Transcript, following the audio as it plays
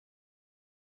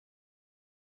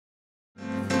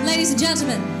Ladies and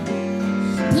gentlemen,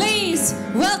 please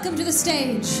welcome to the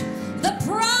stage the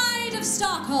pride of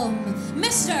Stockholm,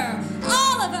 Mr.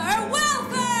 Oliver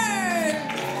Welford!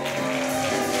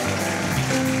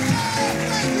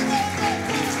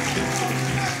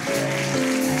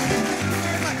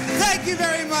 Thank you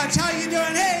very much. How you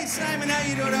doing? Hey, Simon, how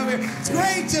you doing over here? It's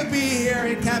great to be here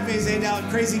at Cafe Zaydel,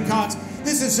 Crazy Coqs.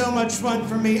 This is so much fun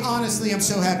for me. Honestly, I'm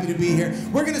so happy to be here.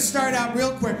 We're going to start out real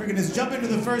quick. We're going to jump into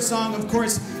the first song. Of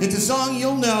course, it's a song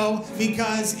you'll know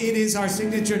because it is our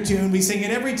signature tune. We sing it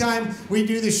every time we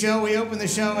do the show. We open the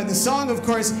show. And the song, of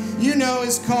course, you know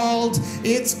is called,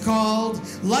 it's called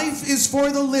Life is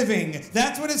for the Living.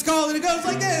 That's what it's called. And it goes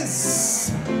like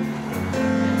this.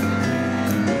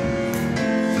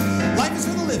 Life is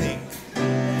for the living.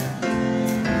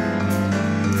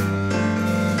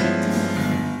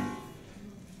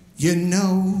 You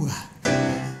know,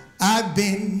 I've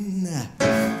been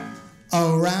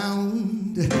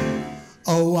around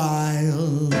a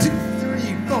while. 2, 3,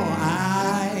 4.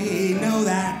 I know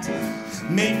that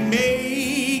may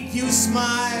make you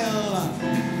smile.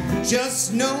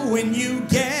 Just know when you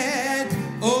get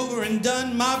over and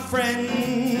done, my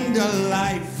friend,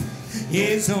 life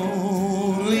is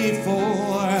only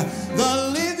for the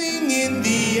living in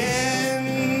the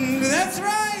end. That's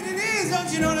right, it is.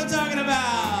 Don't you know what I'm talking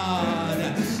about?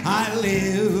 I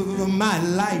live my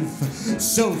life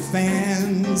so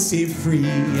fancy free.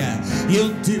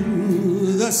 You'll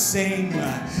do the same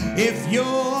if you're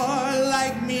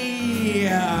like me.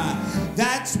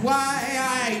 That's why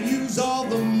I use all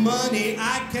the money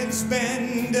I can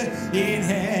spend.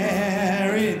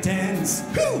 Inheritance.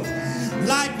 Whew.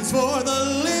 Life is for the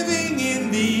living in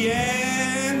the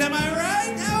end. Am I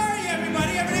right? How are you,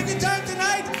 everybody? Having a good time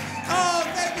tonight? Oh,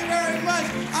 thank you very much.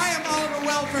 I am Oliver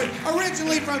Welford,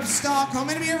 originally from Stockholm.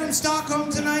 Anybody here from Stockholm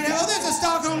tonight? Oh, there's a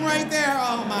Stockholm right there.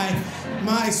 Oh,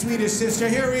 my Swedish sister.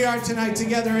 Here we are tonight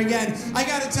together again. I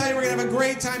got to tell you, we're going to have a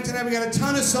great time tonight. We got a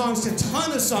ton of songs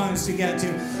to get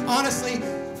to. Honestly,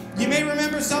 you may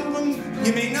remember some of them.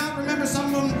 You may not remember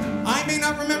some of them. I may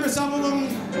not remember some of them.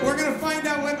 We're going to find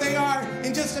out what they are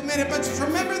in just a minute. But just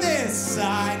remember this.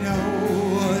 I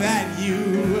know that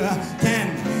you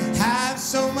can have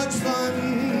so much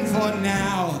fun for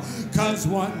now. 'Cause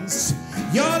once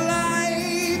your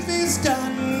life is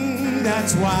done,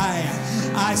 that's why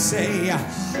I say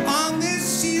on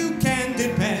this you can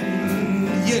depend.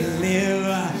 You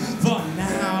live for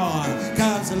now.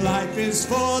 'Cause life is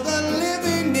for the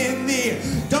living in the.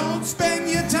 Don't spend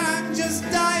your time just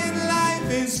dying.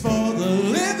 Life is for the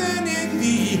living in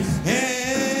the end.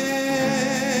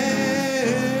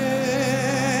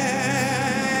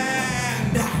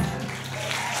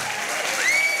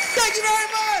 Thank you very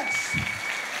much.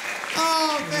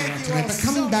 Oh, thank you. But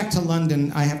coming back to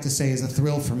London, I have to say, is a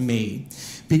thrill for me.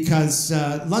 Because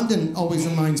London always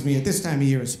reminds me, at this time of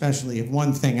year especially, of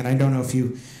one thing, and I don't know if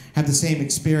you have the same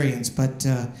experience, but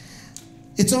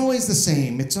it's always the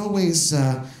same. It's always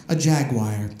a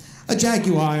Jaguar. A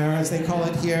Jaguar, as they call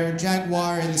it here.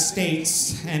 Jaguar in the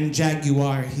States, and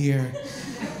Jaguar here.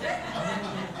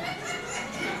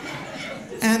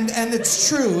 And it's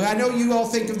true. I know you all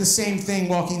think of the same thing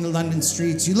walking the London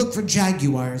streets. You look for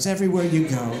Jaguars everywhere you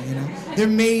go, you know. They're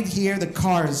made here, the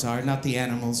cars are, not the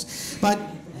animals. But,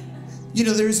 you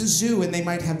know, there's a zoo and they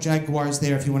might have Jaguars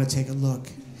there if you want to take a look.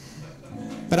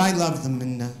 But I love them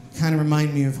and kind of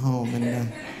remind me of home.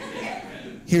 And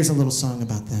here's a little song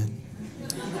about that.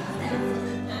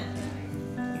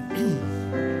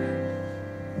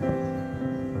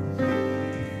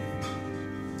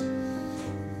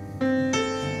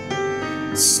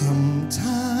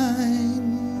 Sometimes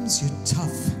you're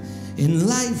tough in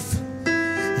life,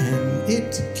 and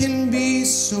it can be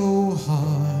so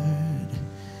hard.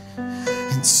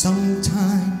 And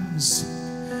sometimes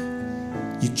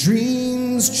your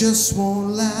dreams just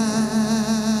won't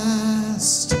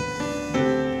last.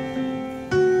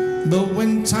 But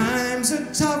when times are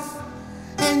tough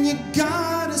and you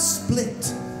gotta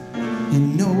split, you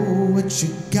know what you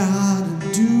gotta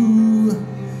do.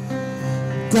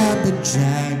 Grab a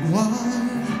Jaguar,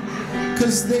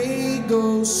 'cause they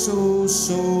go so,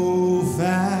 so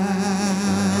fast.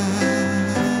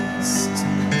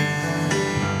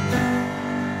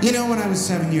 You know, when I was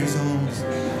 7 years old,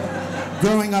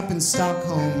 growing up in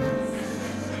Stockholm,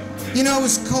 you know, it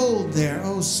was cold there.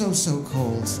 Oh, so, so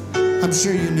cold. I'm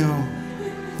sure you know.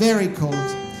 Very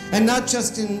cold. And not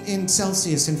just in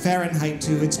Celsius, in Fahrenheit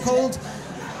too. It's cold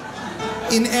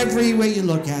in every way you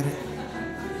look at it.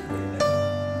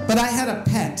 But I had a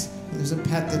pet. There's a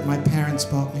pet that my parents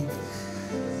bought me.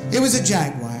 It was a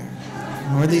Jaguar.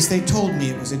 Or at least they told me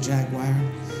it was a Jaguar.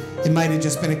 it might have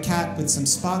just been a cat with some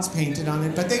spots painted on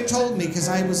it, but they told me because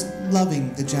I was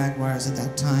loving the Jaguars at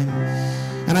that time.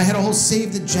 And I had a whole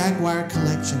Save the Jaguar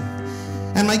collection.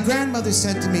 And my grandmother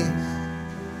said to me,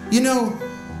 you know,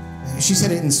 she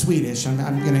said it in Swedish, I'm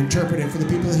going to interpret it for the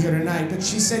people here tonight, but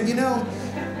she said, you know,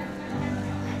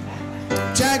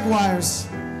 Jaguars,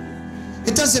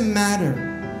 it doesn't matter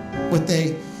what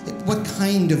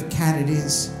kind of cat it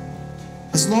is.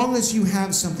 As long as you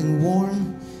have something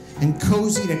warm and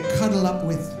cozy to cuddle up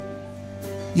with,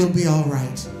 you'll be all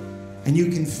right. And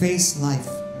you can face life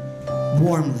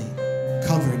warmly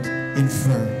covered in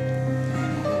fur.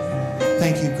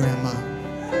 Thank you, Grandma.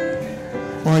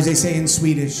 Or as they say in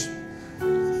Swedish,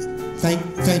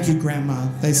 thank you, Grandma.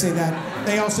 They say that.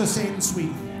 They also say it in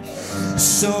Sweden.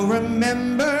 So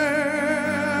remember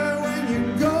when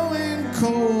you're going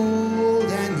cold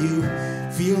and you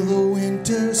feel the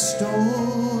winter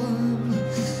storm,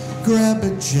 grab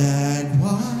a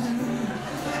Jaguar,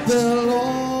 they'll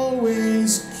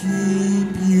always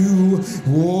keep you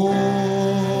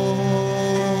warm.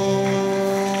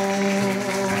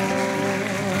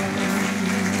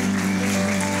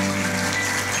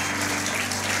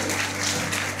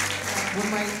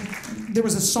 There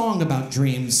was a song about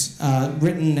dreams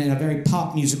written in a very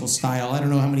pop musical style. I don't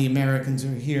know how many Americans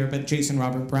are here, but Jason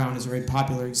Robert Brown is a very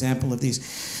popular example of these.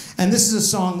 And this is a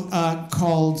song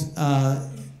called,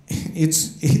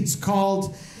 it's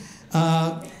called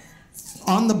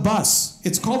On the Bus.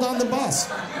 It's called On the Bus,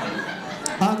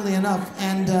 oddly enough.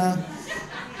 And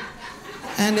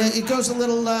it goes a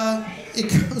little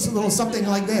something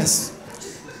like this.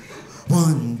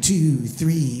 1, 2,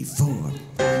 3, 4.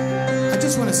 I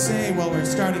just want to say, while we're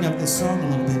starting up this song a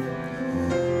little bit,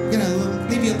 I'm going to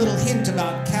leave you a little hint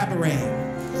about cabaret.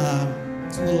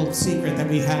 It's a little secret that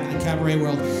we have in the cabaret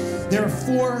world. There are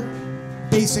 4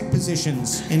 basic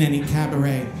positions in any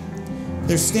cabaret.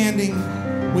 They're standing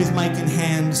with mic in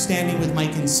hand, standing with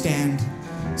mic in stand,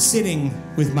 sitting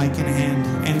with mic in hand,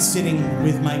 and sitting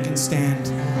with mic in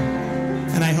stand.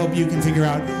 And I hope you can figure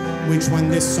out which one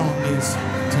this song is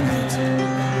tonight.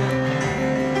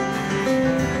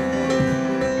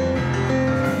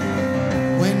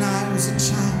 When I was a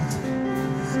child,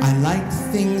 I liked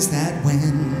things that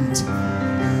went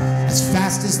as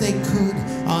fast as they could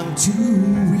on 2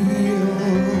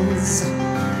 wheels.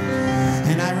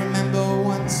 And I remember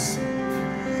once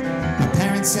my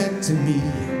parents said to me,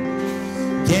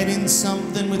 get in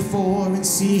something with 4 and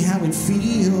see how it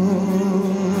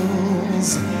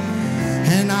feels.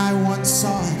 And I once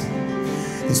saw it,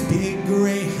 this big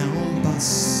Greyhound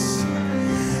bus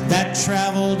that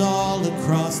traveled all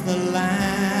across the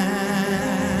land.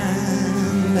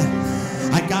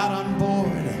 I got on board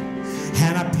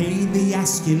and I paid the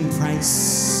asking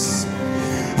price,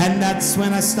 and that's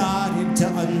when I started to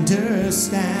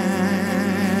understand.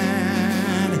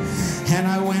 And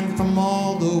I went from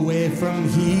all the way from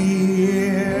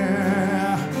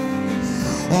here,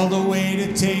 all the way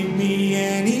to take me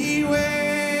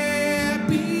anywhere,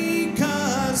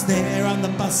 because there on the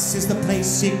bus is the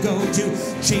place you go to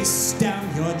chase down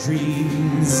your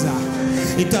dreams.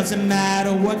 It doesn't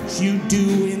matter what you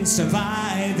do in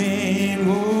surviving,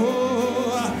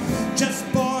 oh, just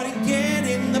board and get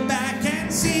in the back and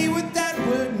see what that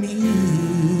word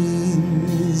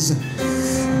means.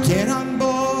 Get on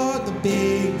board the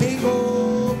big, big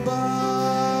old bus,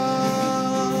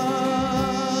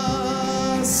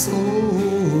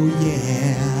 oh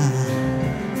yeah.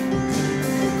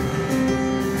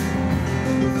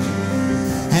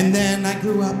 And then I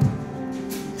grew up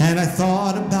and I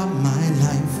thought about my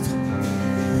life.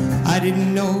 I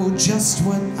didn't know just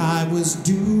what I was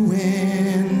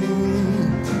doing.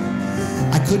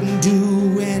 I couldn't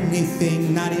do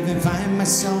anything, not even find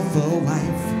myself a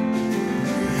wife.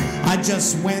 I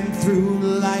just went through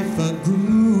life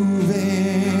a-grooving.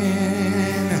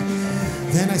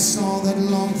 Then I saw that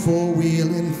long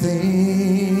four-wheeling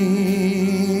thing,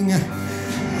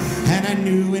 and I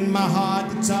knew in my heart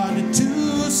it's harder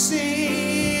to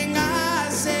sing. I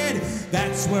said,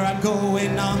 that's where I'm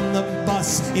going on the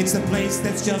bus. It's the place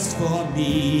that's just for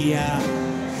me.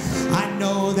 I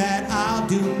know that I'll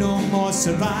do no more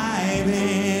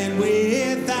surviving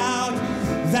without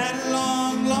that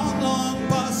long, long, long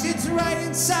bus. It's right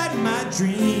inside my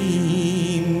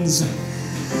dreams,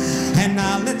 and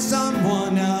I'll let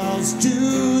someone else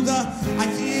do the, I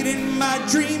hear it in my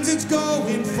dreams, it's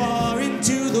going far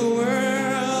into the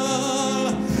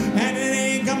world, and it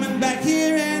ain't coming back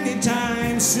here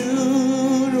anytime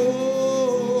soon.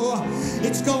 Oh,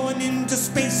 it's going into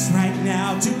space right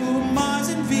now, to Mars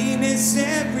and Venus,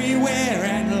 everywhere,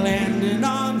 and landing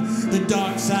on the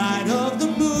dark side of the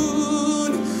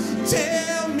moon.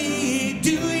 Tell me,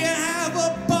 do you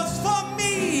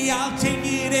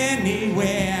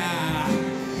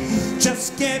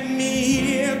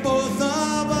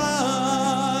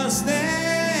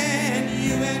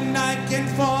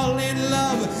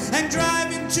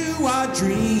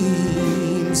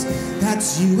dreams.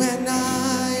 That's you and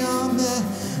I on the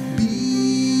BUS.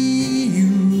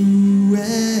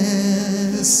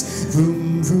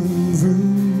 Vroom, vroom, vroom.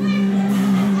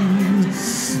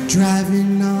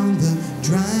 Driving on the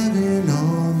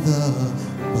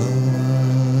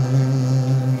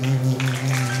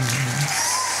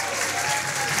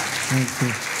Thank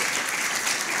you.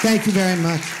 Thank you very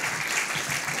much.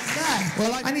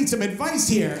 Well, I need some advice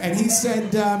here. And he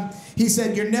said,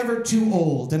 you're never too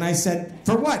old. And I said,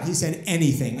 for what? He said,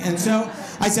 anything. And so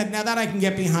I said, now that I can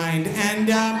get behind. And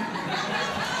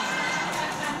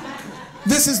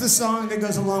this is the song that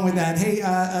goes along with that. Hey,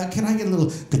 can I get a little...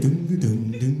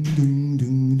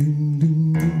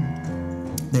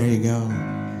 There you go.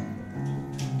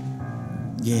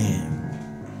 Yeah.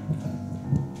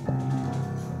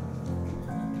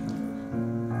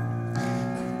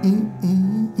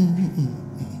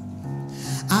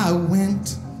 I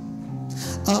went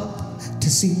up to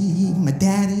see my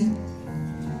daddy.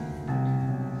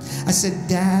 I said,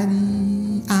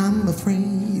 Daddy, I'm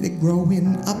afraid of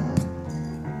growing up.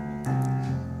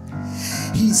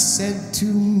 He said to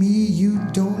me, you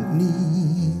don't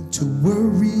need to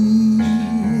worry.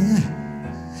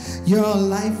 Your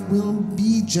life will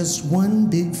be just one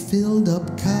big filled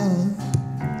up cup.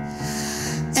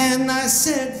 And I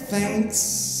said,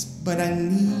 thanks, but I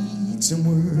need some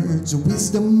words of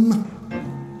wisdom.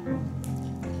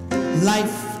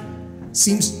 Life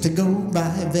seems to go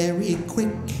by very quick.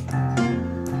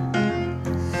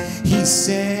 He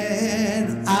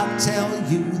said, I'll tell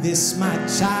you this, my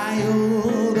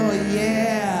child, oh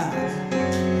yeah.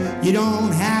 You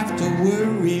don't have to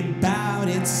worry about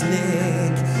it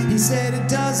slick. He said, it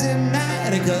doesn't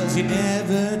matter, 'cause you're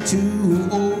never too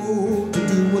old to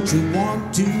do what you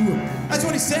want to. That's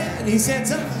what he said. He said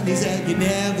something. He said, you're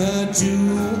never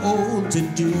too old to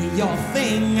do your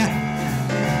thing.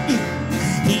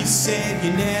 He said,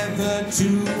 you're never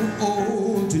too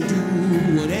old to do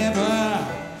whatever.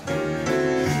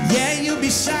 Yeah, you'll be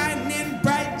shining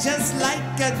bright just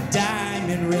like a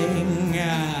diamond ring.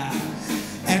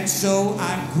 And so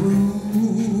I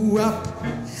grew up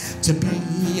to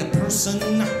be a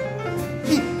person.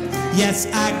 Yes,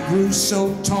 I grew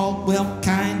so tall, well,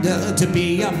 kinda, to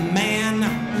be a man.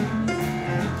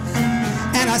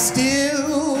 And I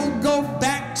still go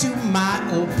back to my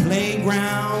old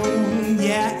playground.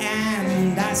 Yeah,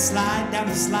 and I slide down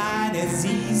the slide as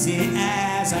easy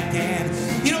as I can.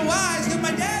 You know why? It's 'cause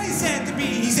my daddy said to me,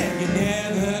 he said, you're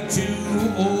never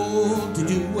too old to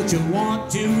do what you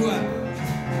want to.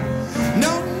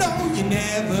 No, no, you're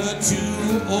never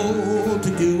too old to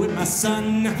do it, my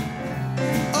son.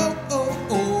 Oh, oh,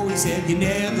 oh, he said, you're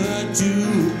never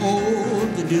too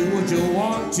old to do what you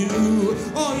want to.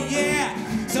 Oh, yeah,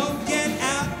 so get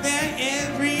out there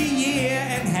every year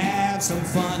and have some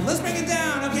fun. Let's bring it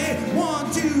down, okay?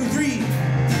 1, 2, 3.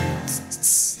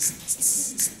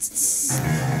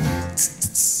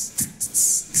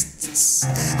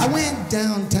 I went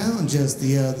downtown just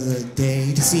the other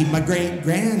day to see my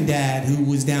great-granddad who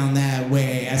was down that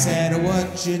way. I said,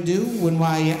 what you doing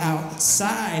while you're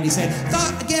outside? He said,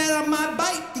 thought I'd get on my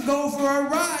bike to go for a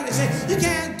ride. I said, you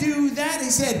can't do that. He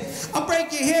said, I'll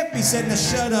break your hip. He said, now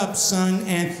shut up, son,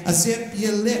 and zip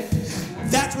your lip.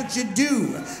 That's what you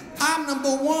do. I'm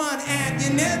 #1, and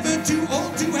you're never too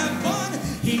old to have fun.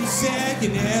 He said,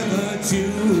 you're never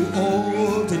too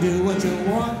old to do what you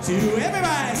want to.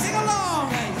 Everybody, sing along.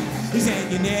 He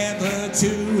said, you're never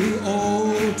too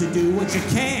old to do what you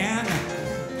can.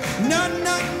 No,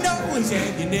 no, no. He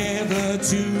said, you're never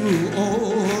too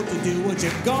old to do what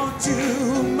you're going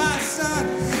to, my son.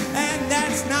 And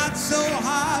that's not so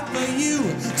hard for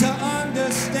you to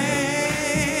understand.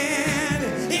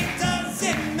 It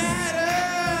doesn't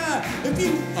matter if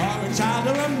you are a child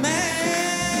or a man.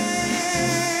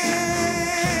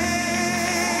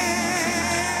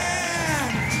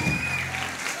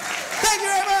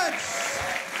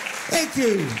 Thank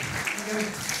you.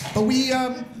 But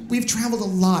we've traveled a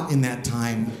lot in that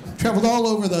time. Traveled all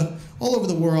over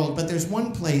the world. But there's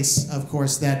one place, of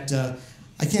course, that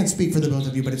I can't speak for the both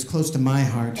of you, but it's close to my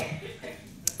heart,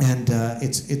 and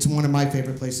it's one of my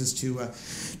favorite places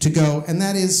to go, and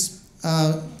that is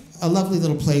a lovely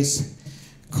little place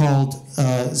called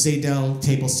Zadel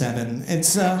Table 7.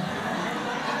 It's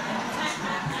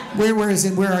where is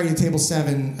it? Where are you? Table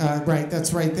 7. Right.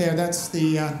 That's right there.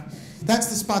 That's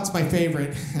the spot's my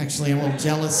favorite, actually. I'm a little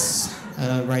jealous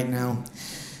right now.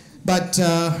 But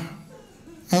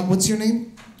what's your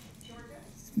name?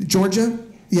 Georgia?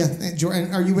 Yeah.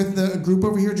 And are you with the group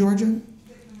over here, Georgia?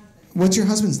 What's your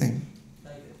husband's name?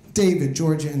 David.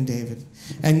 Georgia and David.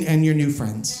 And your new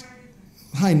friends.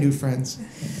 Hi, new friends.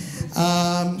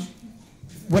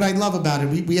 what I love about it,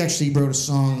 we actually wrote a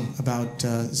song about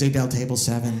Zaydell Table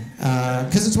 7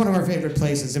 because it's one of our favorite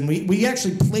places, and we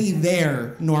actually play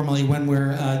there normally when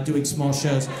we're doing small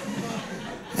shows,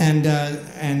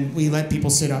 and we let people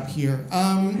sit up here.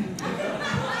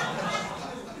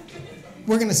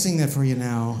 We're gonna sing that for you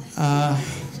now,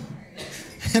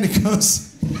 and it goes.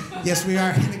 Yes, we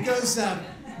are. And it goes a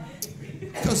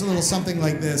little something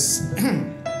like this.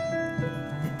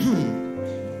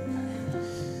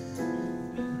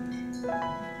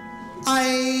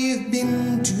 I've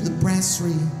been to the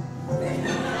brasserie,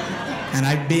 and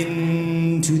I've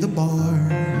been to the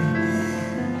bar.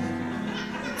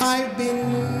 I've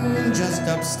been just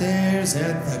upstairs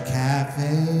at the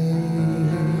cafe.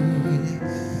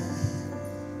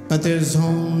 But there's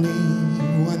only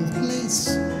one place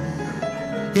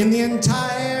in the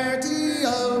entirety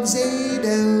of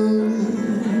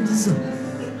Zaydell's,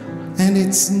 and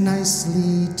it's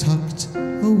nicely tucked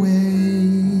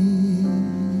away.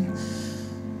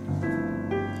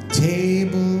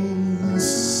 Table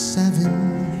 7,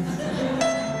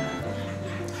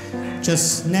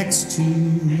 just next to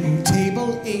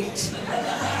table 8,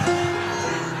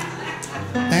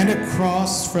 and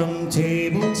across from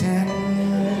table 10.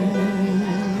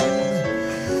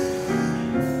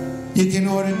 You can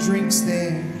order drinks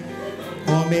there,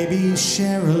 or maybe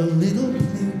share a little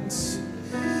plate.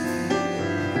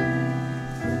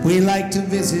 We like to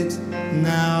visit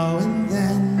now and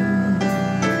then.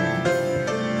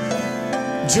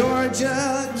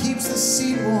 Georgia keeps the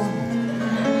seat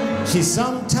warm. She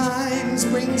sometimes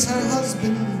brings her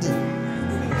husband.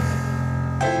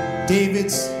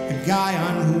 David's a guy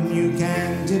on whom you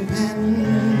can depend.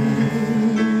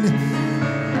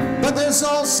 But there's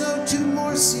also 2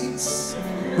 more seats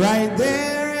right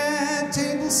there at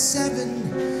table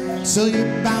 7. So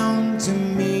you're bound to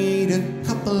meet a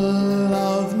couple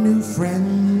of new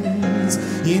friends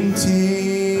in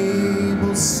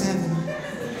table 7.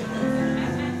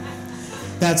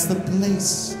 That's the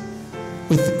place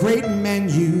with the great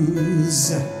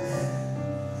menus,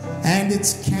 and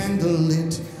it's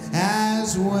candlelit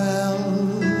as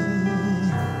well.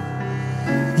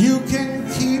 You can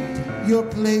keep your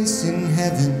place in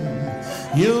heaven.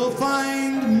 You'll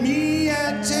find me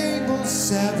at table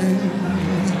 7.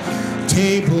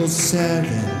 Table 7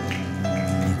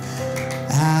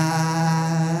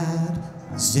 at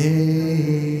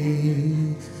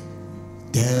Zaydell.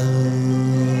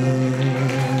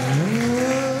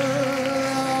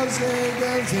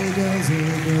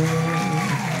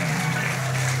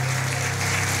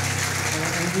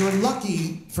 And you were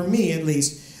lucky, for me at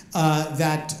least,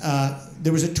 that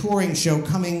there was a touring show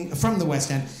coming from the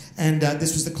West End, and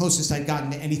this was the closest I'd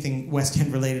gotten to anything West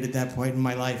End related at that point in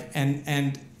my life.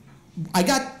 And I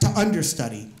got to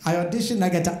understudy. I auditioned, I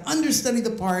got to understudy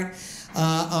the part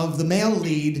of the male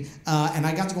lead, and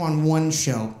I got to go on one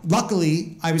show.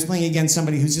 Luckily, I was playing against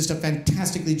somebody who's just a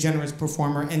fantastically generous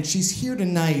performer, and she's here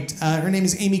tonight. Her name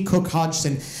is Amy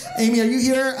Cooke-Hodgson. Amy, are you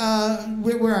here?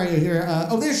 Where are you here?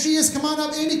 Oh, there she is. Come on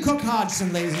up, Amy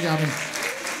Cooke-Hodgson, ladies and gentlemen.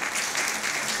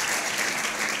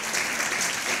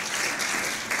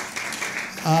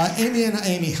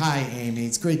 Amy, hi, Amy.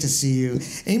 It's great to see you.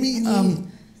 Amy,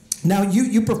 now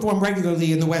you perform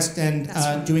regularly in the West End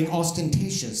doing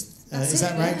Ostentatious. Is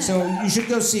that right? Yeah. So you should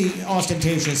go see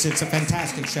Ostentatious. It's a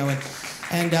fantastic show.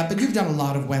 But you've done a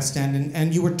lot of West End,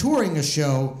 and you were touring a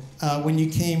show when you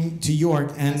came to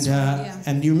York. And right, yeah.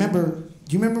 And do you remember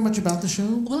much about the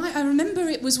show? Well, I remember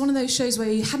it was one of those shows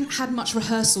where you hadn't had much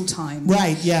rehearsal time.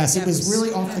 Right. Yes. Yeah, it was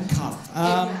really off the cuff.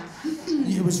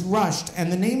 It was rushed,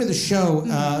 and the name of the show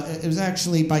it was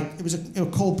actually it was a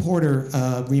Cole Porter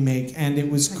remake, and it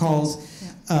was called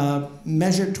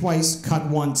Measure Twice, Cut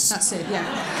Once. That's it, yeah.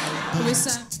 It was,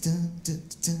 That's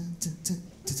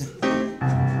right. All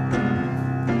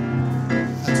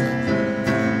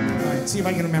right, see if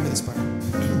I can remember this part.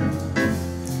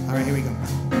 All right, here we go.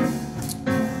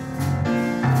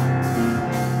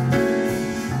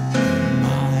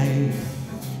 My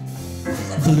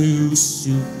blue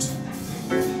suit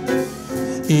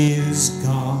is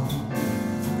gone.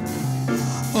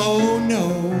 Oh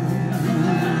no,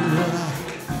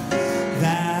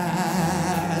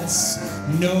 that's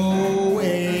no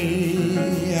way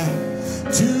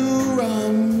to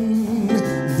run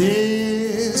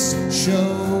this show.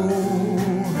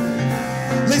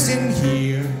 Listen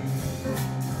here,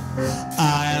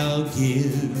 I'll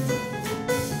give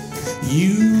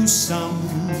you some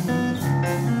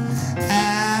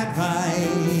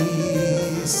advice.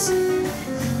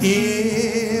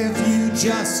 If you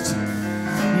just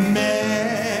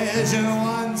measure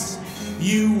once,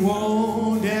 you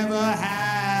won't ever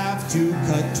have to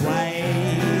cut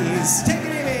twice. Take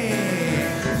it in.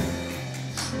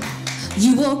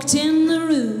 walked in the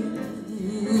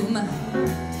room,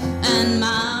 and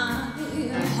my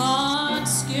heart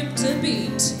skipped a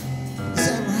beat. Is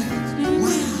that right?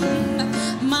 Wow.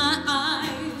 My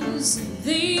eyes,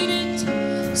 they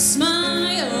didn't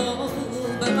smile,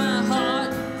 but my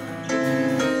heart,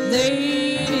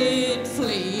 they did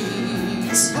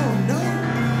fleet. Oh no.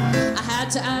 I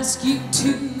had to ask you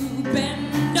to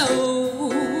bend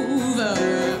over.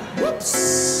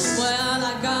 Whoops. Well,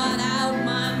 I got out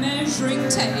my measuring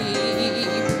tape,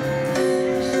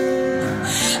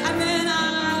 and then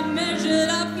I measured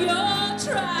up your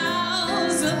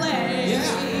trouser leg,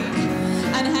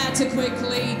 and had to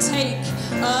quickly take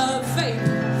a vape.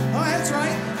 Oh, that's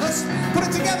right. Let's put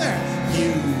it together.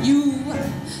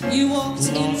 You walked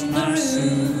in the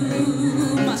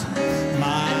room,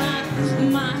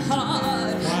 my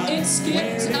heart, it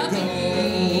skipped a beat.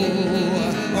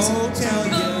 Oh, tell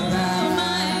you that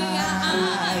my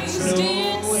eyes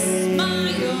did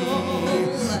smile,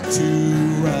 to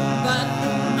but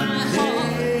my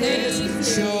heart, they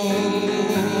show.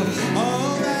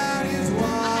 Oh, that is why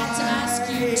I had to ask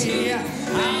you to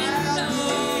bend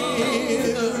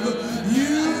over.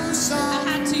 you I some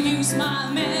had to use my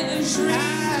measuring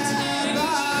tape.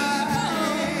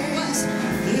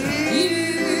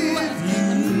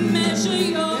 You measure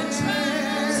your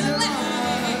trouser leg.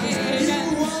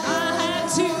 I had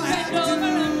to bend over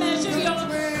and measure your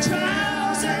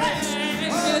trouser leg.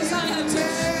 Yes, I had to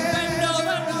bend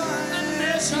over and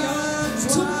measure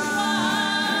twice.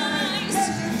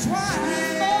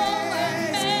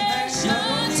 Measure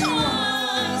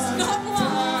twice, not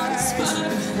once, but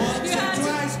you had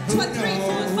to 3,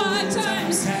 4, 5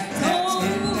 times.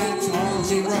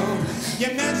 You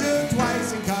measured twice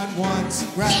and cut once,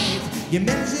 right? You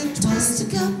measured Twice to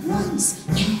cut once,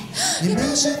 yeah. You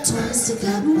measured twice to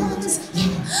cut once, yeah.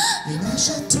 You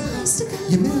measured twice to cut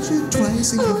You measured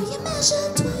twice and Oh, cut. you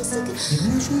measured twice to cut. You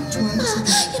measured twice and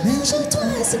cut. You measured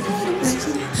twice to cut once.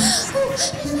 Oh,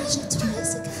 you measured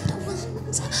twice to cut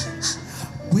once.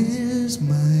 Where's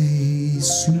my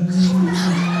suit?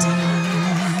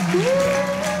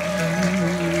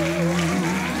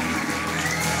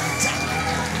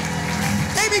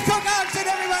 Coqs,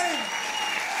 everybody!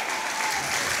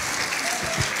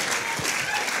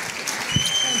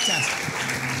 Fantastic.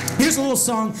 Here's a little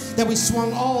song that we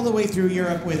swung all the way through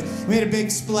Europe with. We made a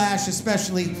big splash,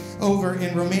 especially over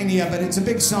in Romania, but it's a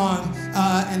big song,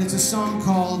 and it's a song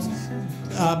called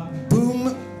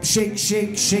Boom, Shake,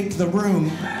 Shake, Shake the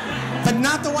Room. But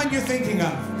not the one you're thinking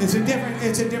of. It's a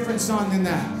different song than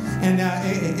that. And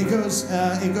it goes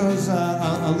a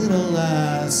little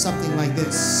something like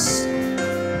this.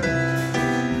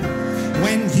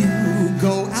 When you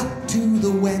go out to the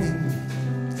wedding,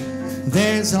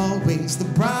 there's always the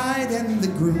bride and the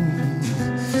groom.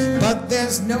 But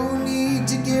there's no need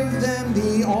to give them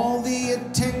all the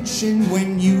attention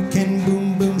when you can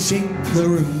boom, boom, shake the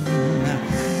room.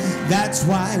 That's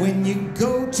why when you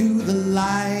go to the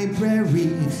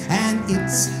library and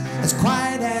it's as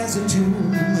quiet as a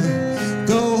tomb,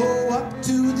 go up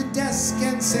to the desk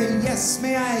and say, yes,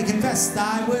 may I confess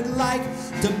I would like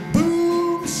to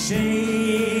boom,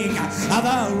 shake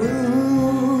the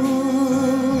room.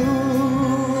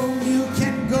 You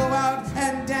can go out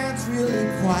and dance really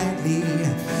quietly.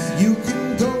 You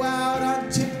can go out on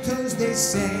tiptoes, they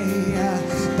say.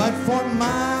 But for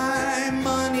my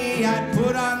money, I'd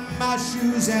put on my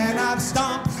shoes and I'd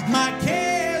stomp my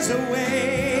cares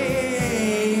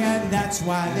away. And that's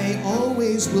why they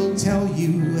always will tell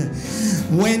you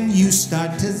when you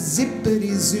start to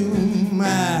zippity-zoom,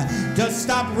 just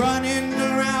stop running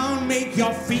around, make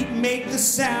your feet make the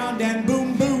sound, and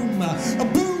boom, boom,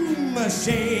 boom,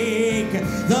 shake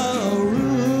the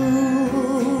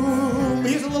room.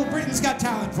 Here's a little Britain's Got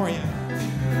Talent for you.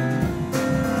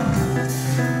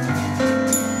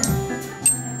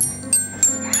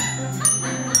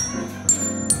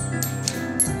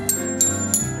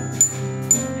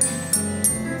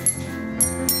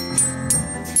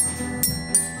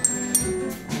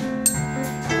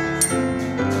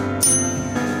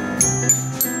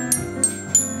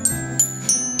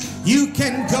 You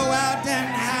can go out and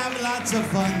have lots of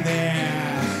fun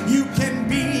there. You can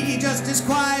be just as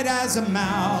quiet as a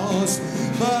mouse.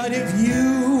 But if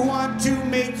you want to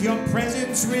make your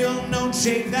presence real known,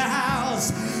 shake the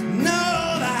house.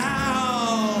 Know the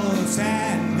house.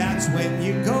 And that's when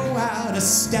you go out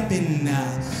a-steppin'.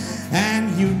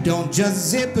 And you don't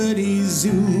just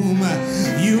zippity-zoom.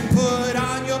 You put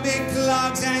on your big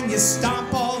clogs and you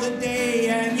stomp all the day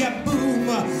and you boom,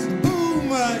 boom,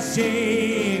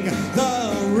 shake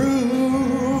the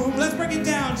room. Let's break it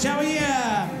down, shall we?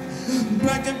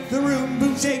 Break up the room,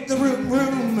 boom, shake the room,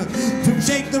 room. Boom,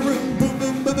 shake the room, boom,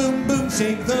 boom,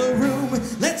 shake the room.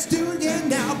 Let's do it again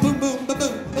now. Boom, boom, ba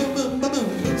boom, boom, boom, ba boom.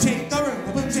 Boom, shake the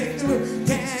room, boom, shake the room.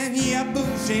 Can you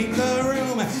boom, shake the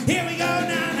room? Here we go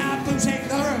now, now. Boom, shake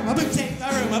the room, boom, shake the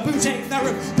room, boom, shake the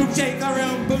room, boom, shake the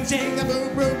room, boom, shake the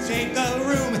boom, boom, shake the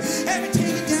room. Everybody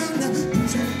take it down now.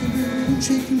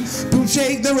 Boom,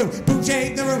 shake the room, boom, shake the room, boom,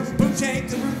 shake the room, boom, shake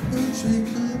the room, boom, shake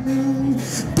the room, boom, shake the room,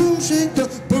 boom, shake the,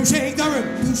 boom, shake the room,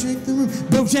 boom, shake the room,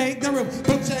 boom, shake the room,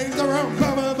 boom, shake the room,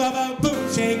 boom, boom, boom,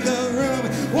 boom, shake the room.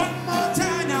 One more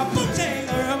time now. Boom, shake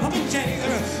the room, boom, shake the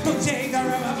room, boom, shake the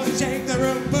room, boom, shake the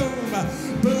room, boom,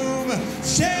 boom,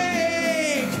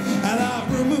 shake the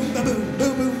room, boom, boom, boom,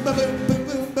 boom, boom, boom, boom,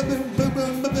 boom, boom, boom,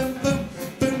 boom, boom, boom,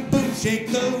 boom, boom, shake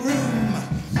the room.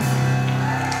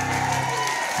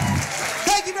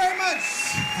 Thank you very much.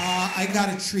 I got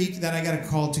a treat that I got a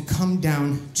call to come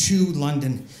down to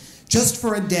London just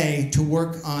for a day to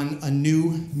work on a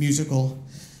new musical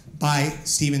by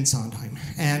Stephen Sondheim.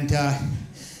 And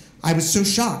I was so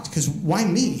shocked, because why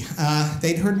me?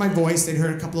 They'd heard my voice, they'd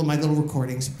heard a couple of my little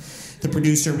recordings. The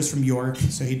producer was from York,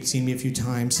 so he'd seen me a few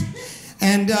times.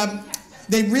 And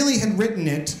they really had written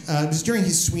it. It was during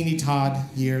his Sweeney Todd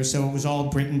years, so it was all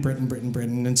Britain, Britain, Britain,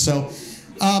 Britain. And so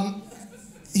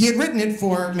he had written it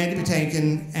for Mandy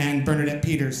Patinkin and Bernadette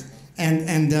Peters,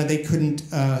 and they couldn't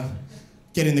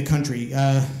get in the country.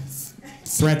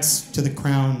 Threats to the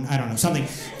crown, I don't know, something.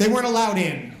 They weren't allowed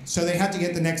in, so they had to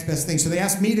get the next best thing. So they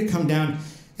asked me to come down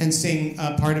and sing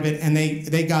part of it, and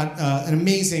they got an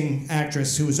amazing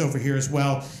actress who was over here as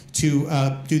well to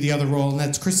do the other role, and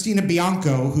that's Christina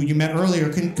Bianco, who you met earlier.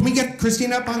 Can we get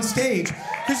Christina up on stage?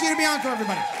 Christina Bianco,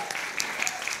 everybody.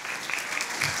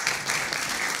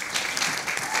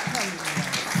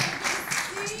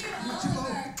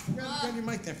 Grab your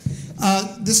mic there.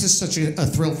 This is such a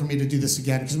thrill for me to do this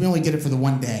again, because we only did it for the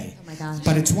one day. Oh my gosh.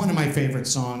 But it's one of my favorite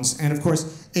songs, and of course,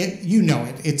 you know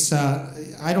it. It's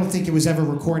I don't think it was ever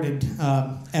recorded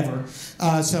ever,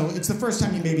 so it's the first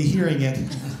time you may be hearing it.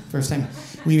 First time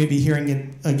we may be hearing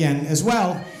it again as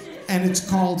well, and it's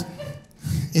called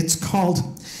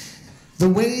 "The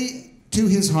Way to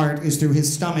His Heart Is Through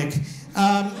His Stomach."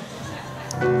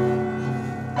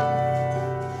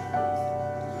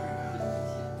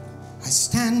 I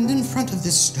stand in front of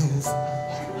this stove,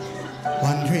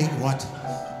 wondering what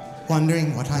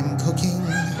I'm cooking.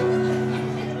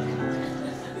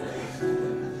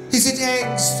 Is it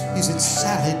eggs? Is it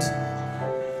salad?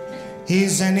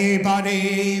 Is anybody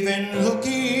even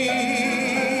looking?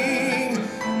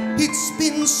 It's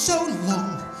been so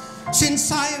long since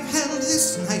I've held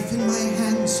this knife in my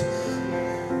hands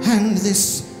and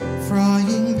this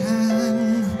frying pan.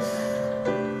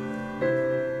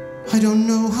 I don't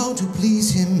know how to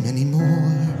please him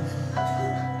anymore.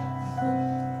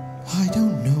 I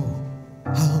don't know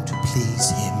how to please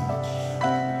him.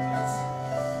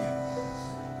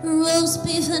 Roast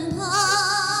beef and pies,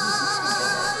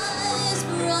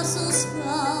 Brussels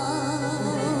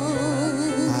sprouts.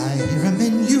 I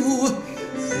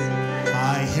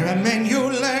hear a menu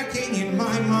lurking in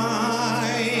my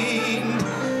mind.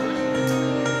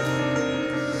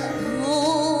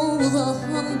 Oh, the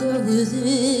hunger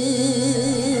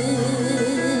within.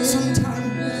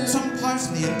 Some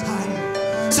parsley and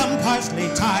thyme, some parsley,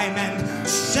 thyme and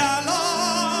shallots.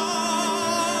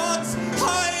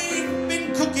 I've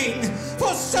been cooking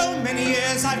for so many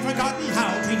years, I've forgotten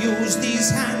how to use these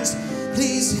hands.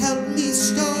 Please help me,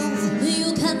 stove.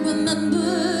 You can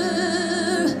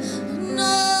remember,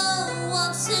 know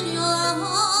what's in your heart.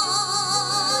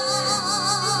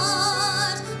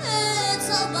 It's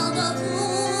about the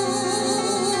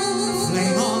food.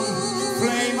 Flame on,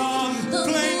 flame on,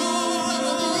 flame on.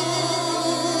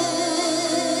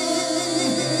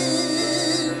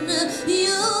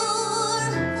 You're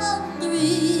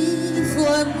hungry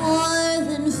for more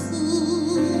than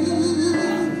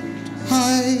food. I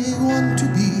want to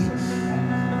be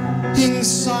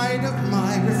inside of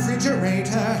my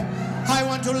refrigerator. I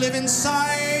want to live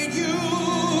inside you.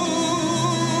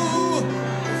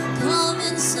 Come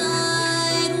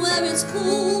inside where it's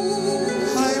cool.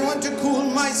 I want to cool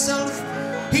myself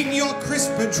in your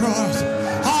crisper drawers.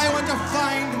 I want to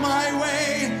find my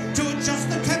way to adjust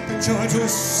the temperature to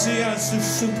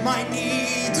suit my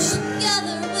needs.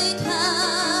 Together we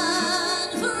can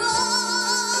frost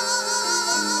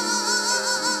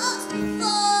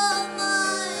for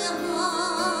my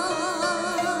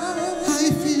heart. I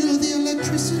feel the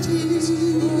electricity.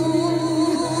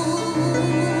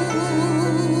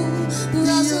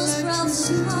 Brussels sprouts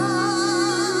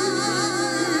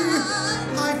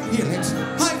I feel it.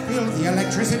 I feel the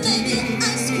electricity.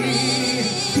 ice cream.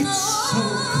 It's so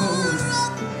cold.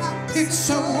 It's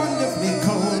so wonderfully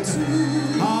cold.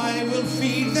 I will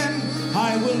feed them. I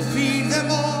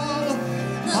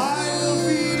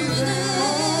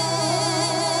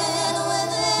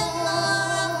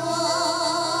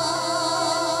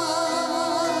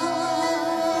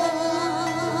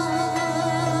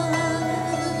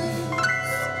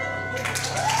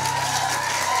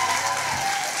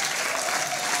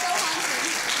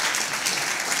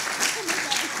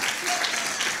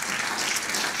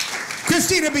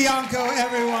Christina Bianco,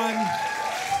 everyone.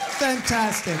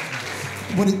 Fantastic.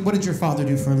 What did your father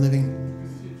do for a living?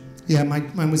 Yeah,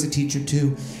 mine was a teacher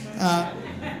too. And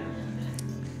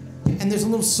there's a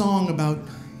little song about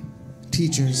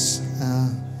teachers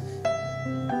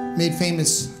made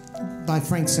famous by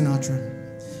Frank Sinatra.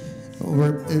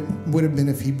 Or it would have been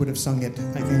if he would have sung it,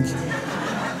 I think.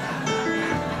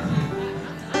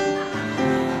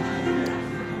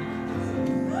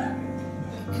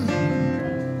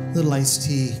 Little iced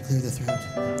tea, clear the throat.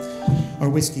 Or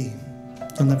whiskey,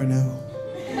 you'll never know.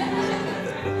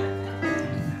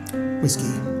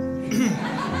 Whiskey.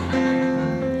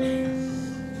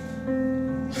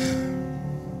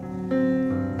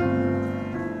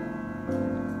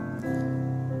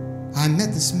 I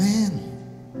met this man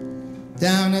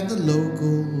down at the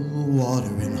local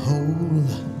watering hole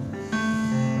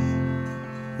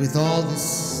with all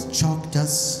this chalk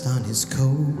dust on his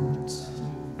coat.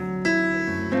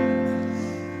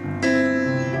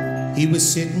 He was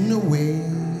sitting away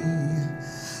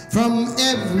from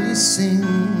every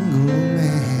single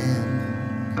man.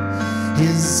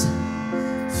 His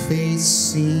face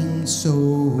seemed so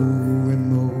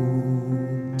remote.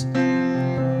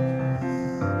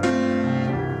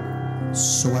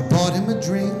 So I bought him a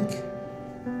drink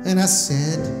and I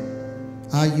said,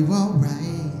 "Are you all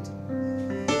right?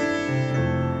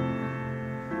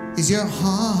 Is your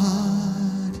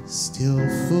heart still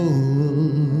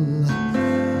full?"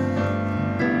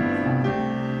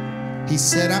 He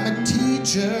said, "I'm a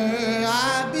teacher,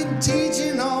 I've been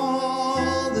teaching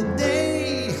all the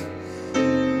day,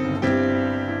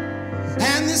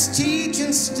 and this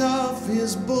teaching stuff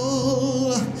is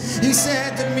bull." He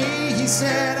said to me, he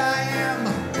said, I'm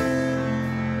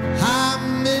a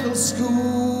middle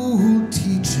school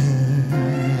teacher."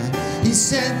 He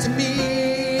said to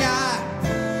me,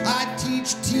 I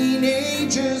teach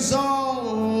teenagers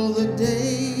all the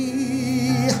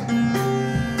day,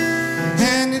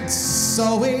 and it's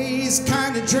always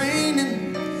kind of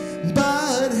draining,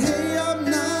 but hey, I'm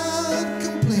not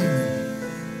complaining.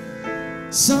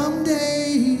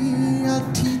 Someday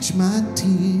I'll teach my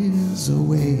tears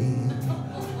away.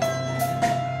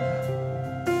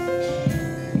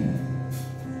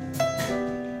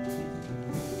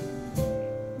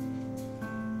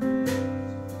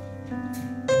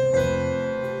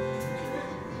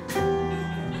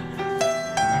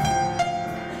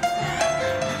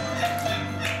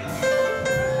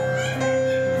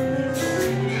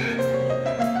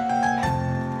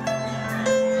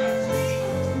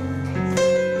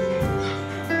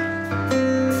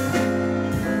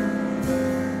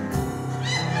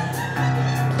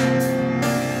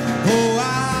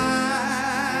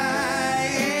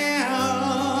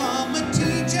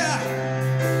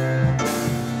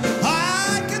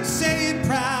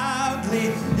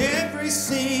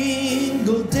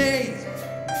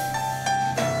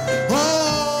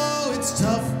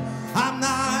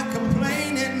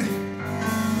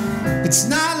 It's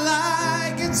not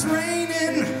like it's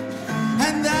raining,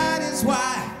 and that is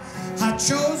why I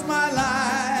chose my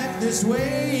life this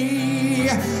way.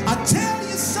 I tell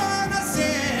you, son, I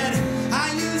said,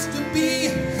 I used to be,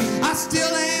 I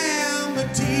still am a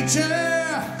teacher.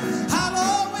 I'll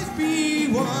always be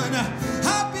one.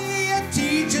 I'll be a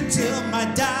teacher till my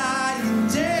dying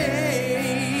day.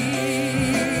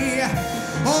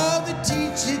 Oh, the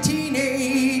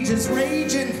teenagers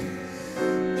raging,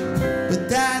 but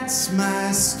that's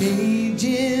my stage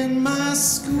in my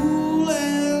school,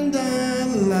 and I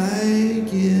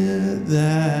like it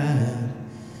that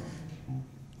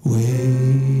way.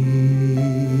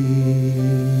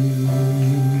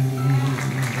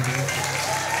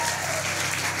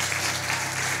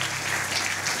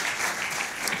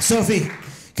 Sophie,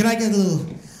 can I get a little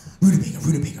rutabaga,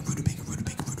 rutabaga, rutabaga,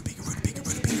 rutabaga, rutabaga, rutabaga, rutabaga,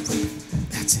 rutabaga.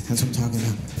 That's it, that's what I'm talking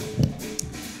about.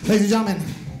 Ladies and gentlemen,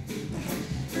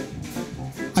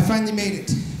 I finally made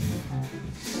it.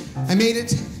 I made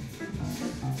it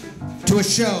to a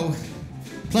show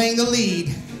playing the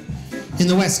lead in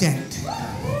the West End.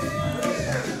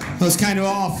 It was kind of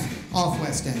off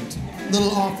West End. A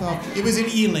little off. It was in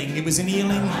Ealing. It was in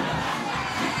Ealing.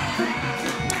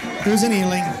 It was in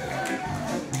Ealing.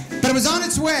 But it was on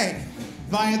its way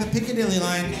via the Piccadilly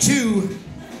line to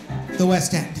the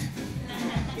West End.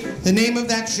 The name of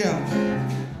that show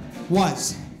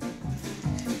was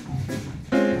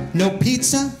No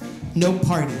Pizza, No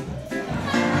Party.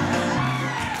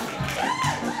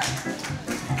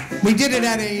 We did it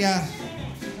at a,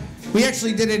 we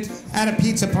actually did it at a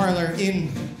pizza parlor in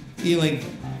Ealing.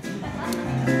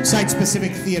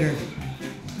 Site-specific theater.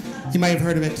 You might have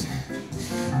heard of it.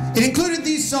 It included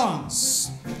these songs.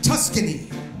 Tuscany.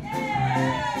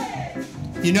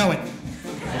 You know it.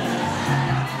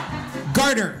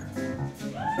 Smarter.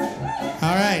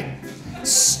 All right.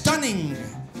 Stunning.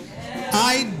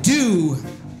 I do.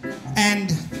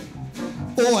 And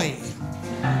oi.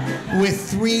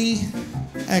 With 3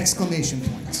 exclamation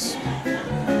points.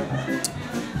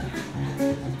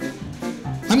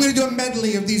 I'm going to do a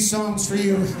medley of these songs for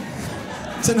you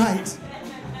tonight.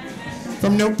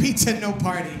 From No Pizza, No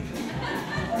Party.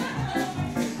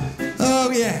 Oh,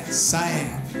 yes, I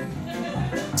am.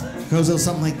 Goes a little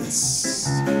something like this.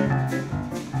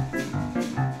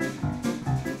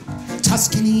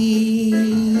 Tuscany.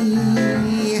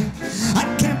 I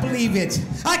can't believe it.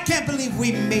 I can't believe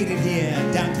we made it here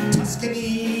down to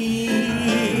Tuscany.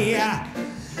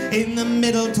 In the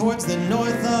middle towards the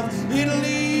north of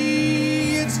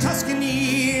Italy. It's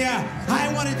Tuscany.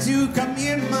 I wanted to come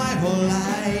here my whole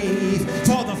life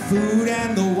for the food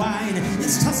and the wine.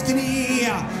 It's Tuscany.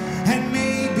 And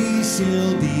maybe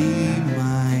she'll be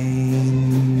mine.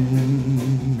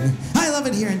 I love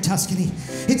it here in Tuscany.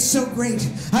 It's so great.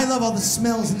 I love all the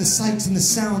smells and the sights and the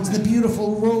sounds and the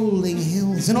beautiful rolling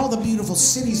hills and all the beautiful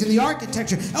cities and the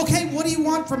architecture. Okay, what do you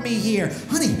want from me here?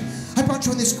 Honey, I brought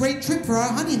you on this great trip for our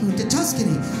honeymoon to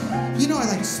Tuscany. You know I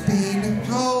like Spain.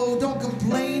 Oh, don't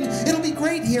complain. It'll be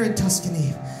great here in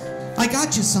Tuscany. I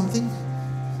got you something.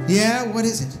 Yeah, what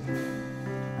is it?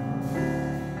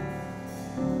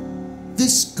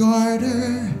 This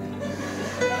garter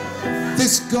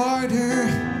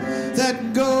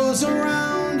that goes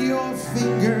around your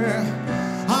finger.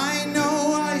 I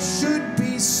know I should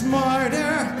be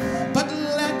smarter, but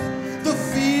let the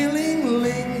feeling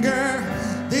linger.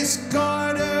 This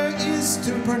garter is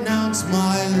to pronounce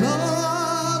my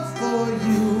love for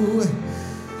you.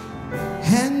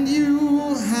 And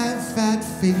you have fat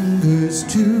fingers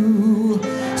too,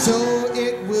 so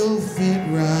it will fit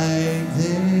right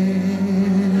there.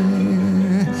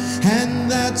 And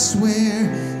that's where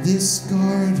this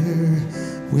garter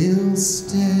will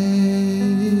stay.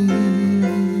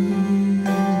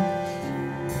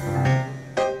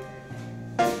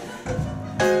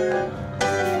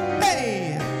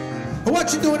 Hey,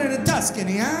 what you doing in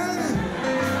Tuscany, huh?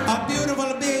 A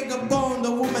beautiful big boned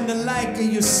woman like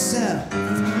yourself.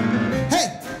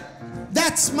 Hey,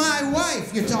 that's my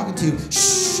wife you're talking to.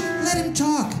 Shh, let him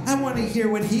talk. I want to hear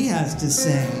what he has to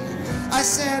say. I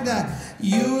said,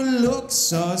 you look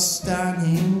so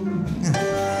stunning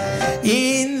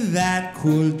in that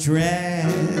cool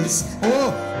dress.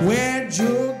 Oh, where'd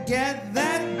you get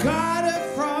that garter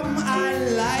from? I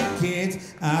like it,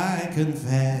 I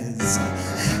confess.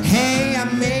 Hey,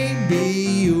 maybe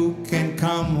you can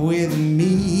come with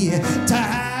me to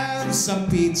have some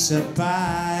pizza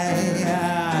pie.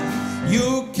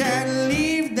 You can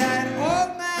leave that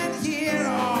old man here,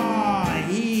 oh,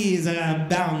 he's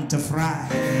bound to fry.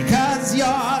 'Cause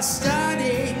you're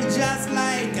stunning just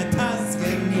like a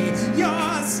Tuscany.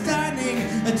 You're stunning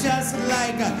just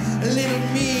like a little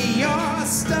me. You're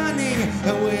stunning,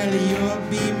 will you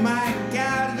be my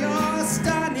gal? You're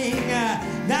stunning,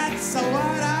 that's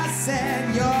what I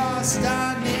said. You're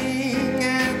stunning,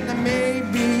 and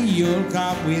maybe you'll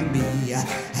come with me. Yeah.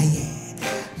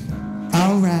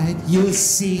 All right, you'll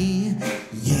see.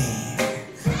 Yeah.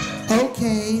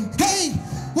 Okay. Hey,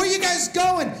 where you guys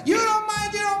going? You don't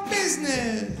mind your own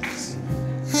business.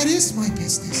 That is my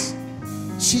business.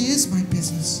 She is my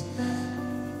business.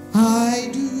 I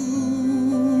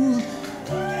do.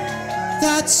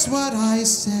 That's what I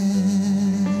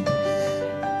said.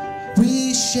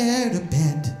 We shared a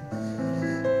bed,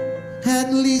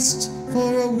 at least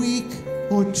for a week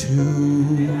or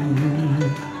two.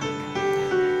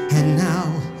 And now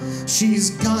she's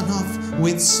gone off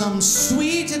with some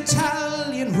sweet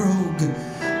Italian rogue.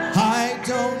 I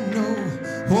don't know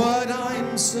what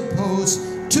I'm supposed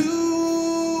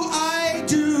to. I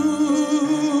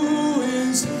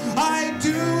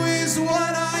do is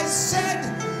what I said,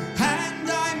 and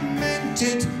I meant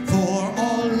it for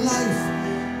all life.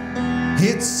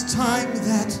 It's time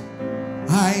that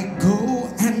I go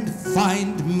and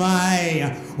find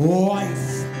my wife.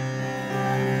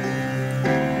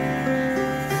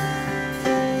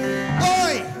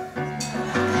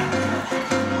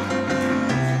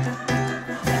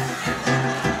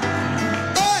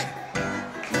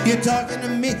 You're talking to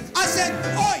me. I said,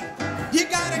 oi, you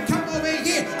gotta come over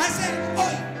here. I said,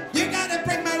 oi, you gotta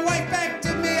bring my wife back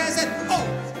to me. I said, oh,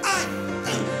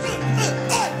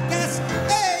 yes.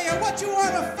 Hey, what you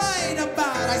wanna fight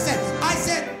about? I said,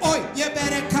 oi, you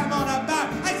better come on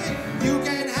about. I said, you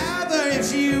can have her if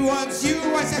she wants you.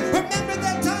 I said, remember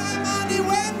that time, honey,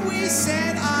 when we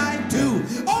said I do.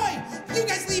 Oi, you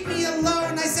guys leave me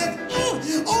alone. I said, ooh,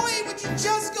 oi, would you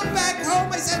just go back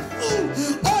home? I said, ooh,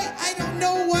 oi, I don't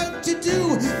know what to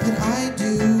do, but I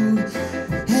do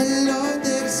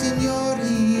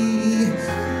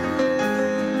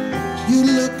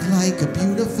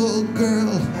little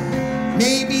girl.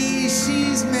 Maybe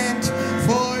she's meant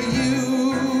for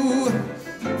you.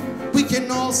 We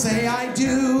can all say I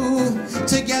do.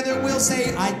 Together we'll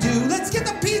say I do. Let's get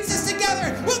the pizzas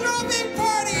together. We'll throw a big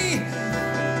party.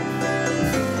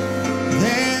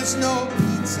 There's no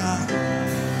pizza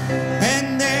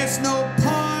and there's no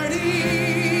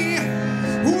party.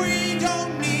 We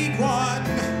don't need one.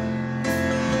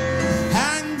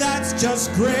 And that's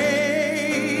just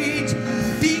great,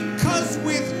 because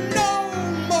with no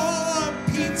more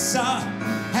pizza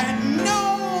and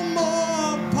no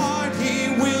more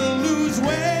party, we'll lose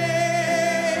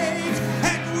weight.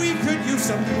 And we could use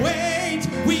some weight.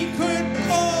 We could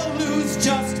all lose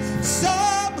just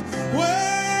some weight.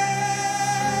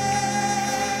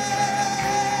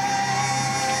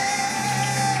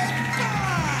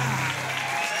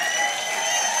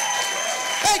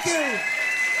 Thank you.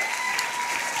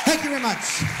 Thank you very much.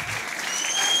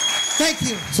 Thank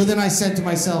you. So then I said to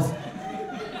myself,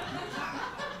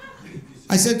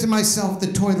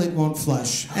 the toilet won't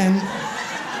flush. And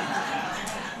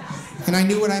I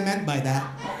knew what I meant by that.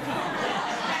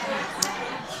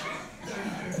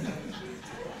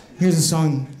 Here's a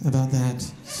song about that.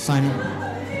 Simon.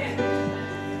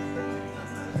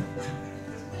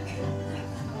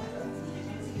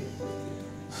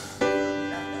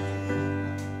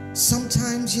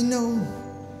 Sometimes, you know,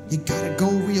 you gotta go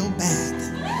real bad,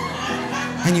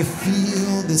 and you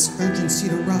feel this urgency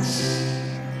to rush,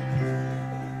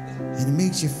 and it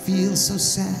makes you feel so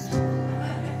sad.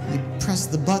 You press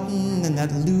the button and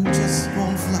that loo just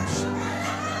won't flush.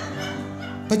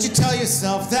 But you tell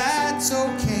yourself that's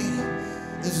okay.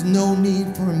 There's no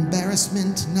need for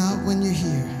embarrassment, not when you're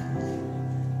here.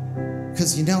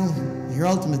 'Cause you know, you're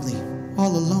ultimately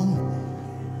all alone.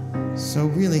 So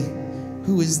really,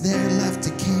 who is there left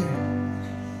to care?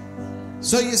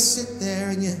 So you sit there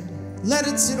and you let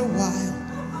it sit a while,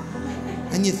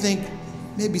 and you think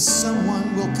maybe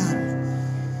someone will come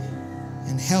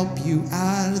and help you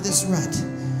out of this rut.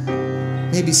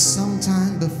 Maybe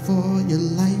sometime before your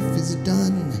life is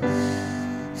done,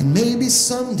 and maybe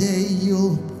someday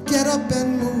you'll get up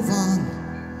and move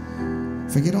on.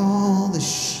 Forget all the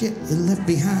shit you left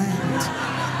behind.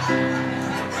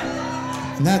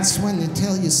 And that's when you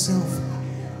tell yourself,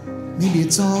 maybe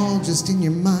it's all just in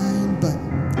your mind, but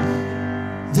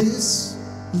this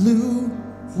loo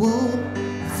won't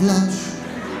flush.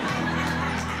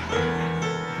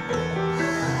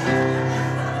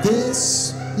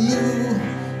 This loo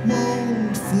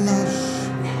won't flush.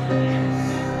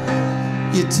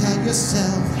 You tell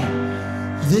yourself,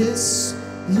 this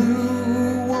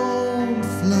loo won't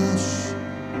flush.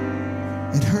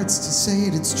 It hurts to say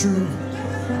it, it's true.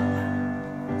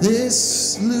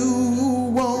 This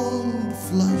loo won't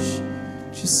flush.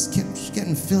 Just keeps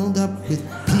getting filled up with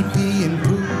pee-pee and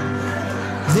poo.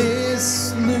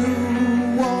 This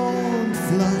loo won't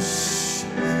flush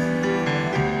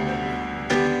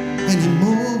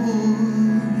anymore.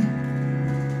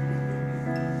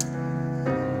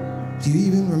 Do you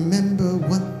even remember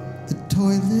what the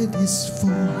toilet is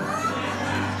for?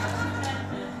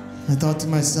 I thought to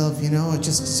myself, you know, it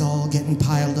just is all getting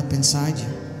piled up inside you.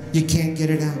 You can't get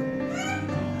it out.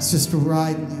 It's just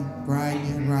riding you, riding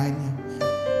you, and riding you.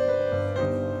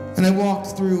 And I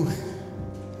walked through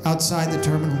outside the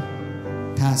terminal,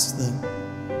 past the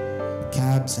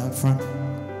cabs out front,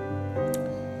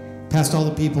 past all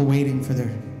the people waiting for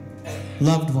their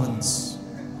loved ones,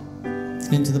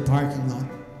 into the parking lot.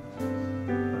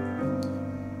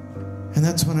 And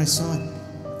that's when I saw it.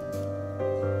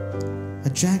 A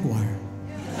Jaguar.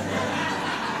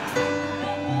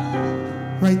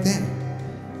 Right there,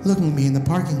 looking at me in the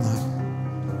parking lot.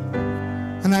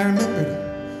 And I remembered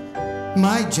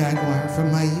my Jaguar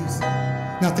from my youth.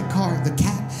 Not the car, the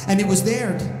cat. And it was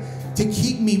there to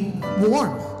keep me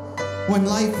warm when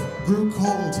life grew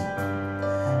cold.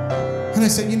 And I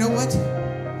said, you know what?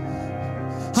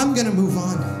 I'm gonna move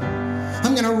on.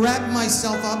 I'm gonna wrap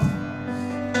myself up.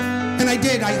 And I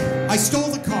did. I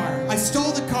stole the car. I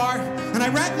stole the car, and I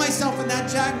wrapped myself in that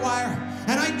Jaguar,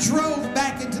 and I drove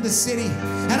back into the city.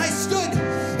 And I stood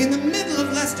in the middle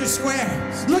of Leicester Square,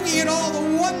 looking at all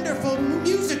the wonderful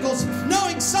musicals,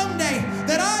 knowing someday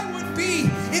that I would be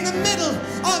in the middle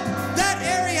of that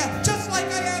area, just like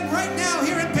I am right now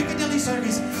here in Piccadilly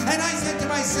Circus. And I said to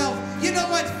myself, you know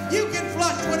what? You can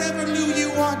flush whatever loo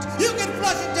you want. You can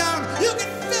flush it down. You can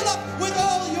fill up with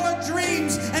all your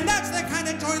dreams. And that's the kind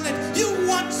of toilet you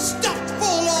want stuffed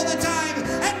full all the time.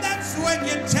 And that's when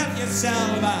you tell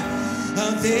yourself,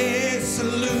 this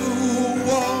loo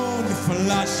won't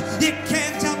flush. You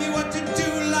can't tell me what to do,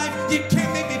 life. You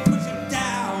can't make me push it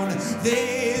down.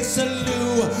 This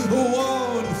loo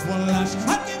won't flush.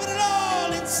 I'm giving it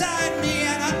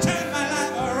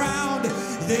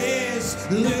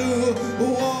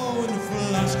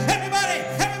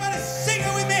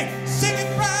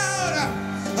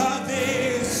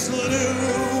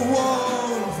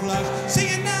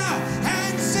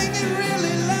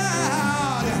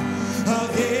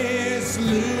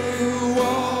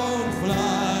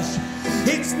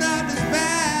It's not as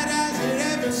bad as it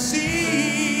ever seems.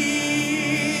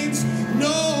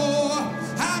 No,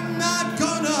 I'm not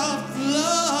gonna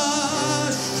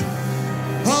flush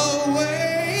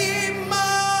away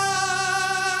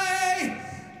my...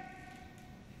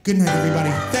 Good night,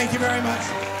 everybody. Thank you very much.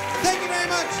 Thank you very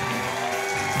much.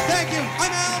 Thank you.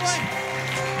 I'm Alan.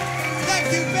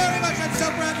 Thank you very much. I'm so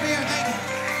proud to be here. Thank you.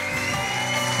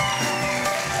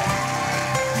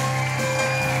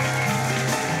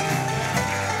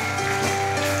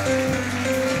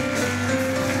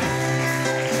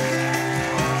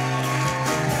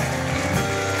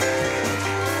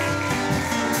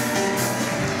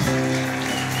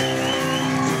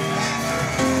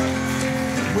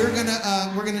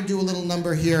 We're gonna do a little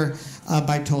number here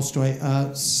by Tolstoy.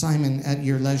 Simon, at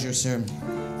your leisure, sir.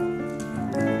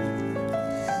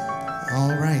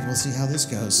 All right, we'll see how this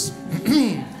goes.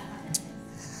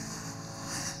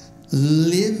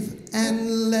 Live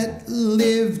and let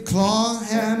live, claw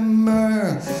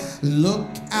hammer. Look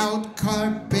out,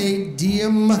 carpe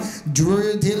diem.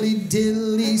 Dilly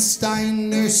dilly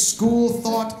Steiner, school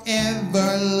thought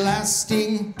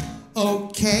everlasting.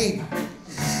 Okay.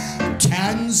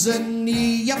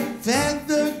 Tanzania,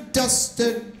 feather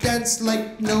duster, dance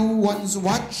like no one's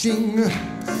watching.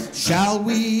 Shall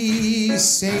we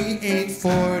say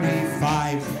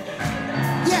 8:45?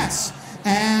 Yes.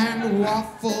 And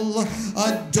waffle,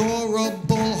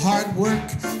 adorable, hard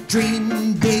work,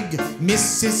 dream big,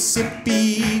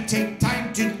 Mississippi. Take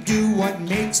time to do what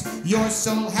makes your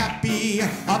soul happy.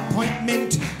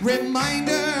 Appointment,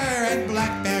 reminder, and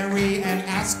Blackberry and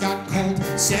Ascot Cold,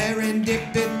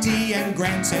 Serendipity and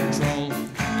Grand Central.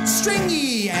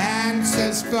 Stringy and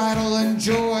says battle and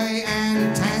joy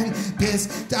and tan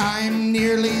pissed. I'm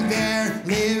nearly there.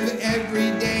 Live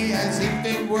every day as if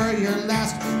it were your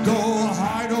last. Go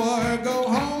hard or go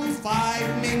home.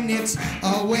 5 minutes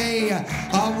away.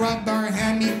 A rubber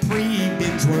hammy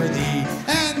pre-binge worthy.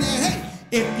 And hey,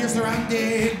 if you're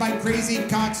surrounded by crazy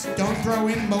Coqs, don't throw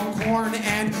in more corn.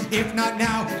 And if not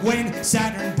now, when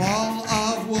Saturn ball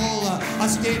of wool. A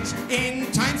stitch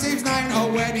in time saves 9. A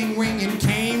wedding ring in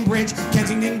Cambridge.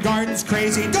 Kensington Gardens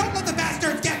crazy. Don't let the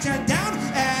bastards get you down.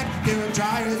 And do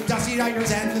try with dusty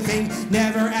diners and the thing.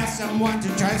 Never ask someone to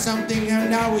try something and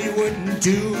now we wouldn't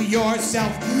do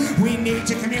yourself. We need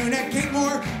to communicate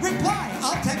more. Reply,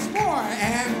 I'll text more.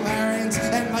 And Clarence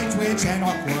and light switch and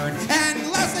awkward.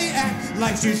 And Leslie and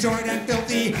life's too short and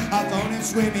filthy. A phone and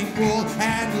swimming pool.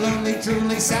 And lonely,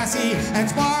 truly sassy and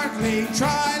sparkling.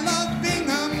 Try love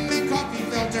Bingham and coffee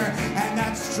filter. And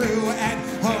that's true. And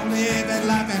home, live and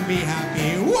laugh and be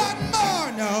happy. One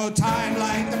more, no time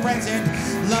like the present.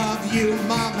 Love you,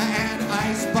 mama, and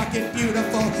ice bucket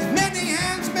beautiful. Many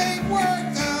hands make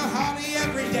work. The hottie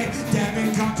every day.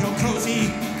 Devon cocktail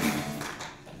cozy.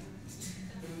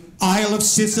 Isle of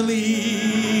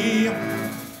Sicily.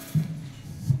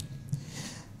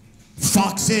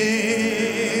 Foxes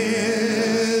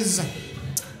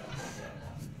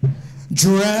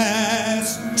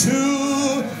dressed to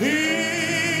impress.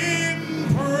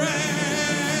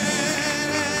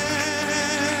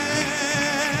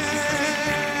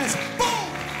 Boom!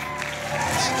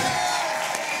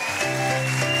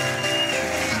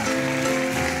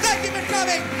 Thank you for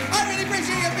coming. I really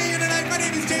appreciate you being here tonight. My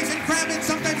name is Kravits,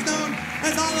 sometimes known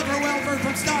as Oliver Welford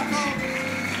from Stockholm.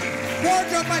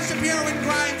 Wardrobe by Shapiro and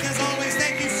Grimes, as always.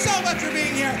 Thank you so much for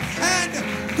being here. And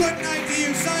good night to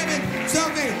you, Simon,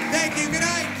 Sophie. Thank you. Good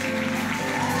night.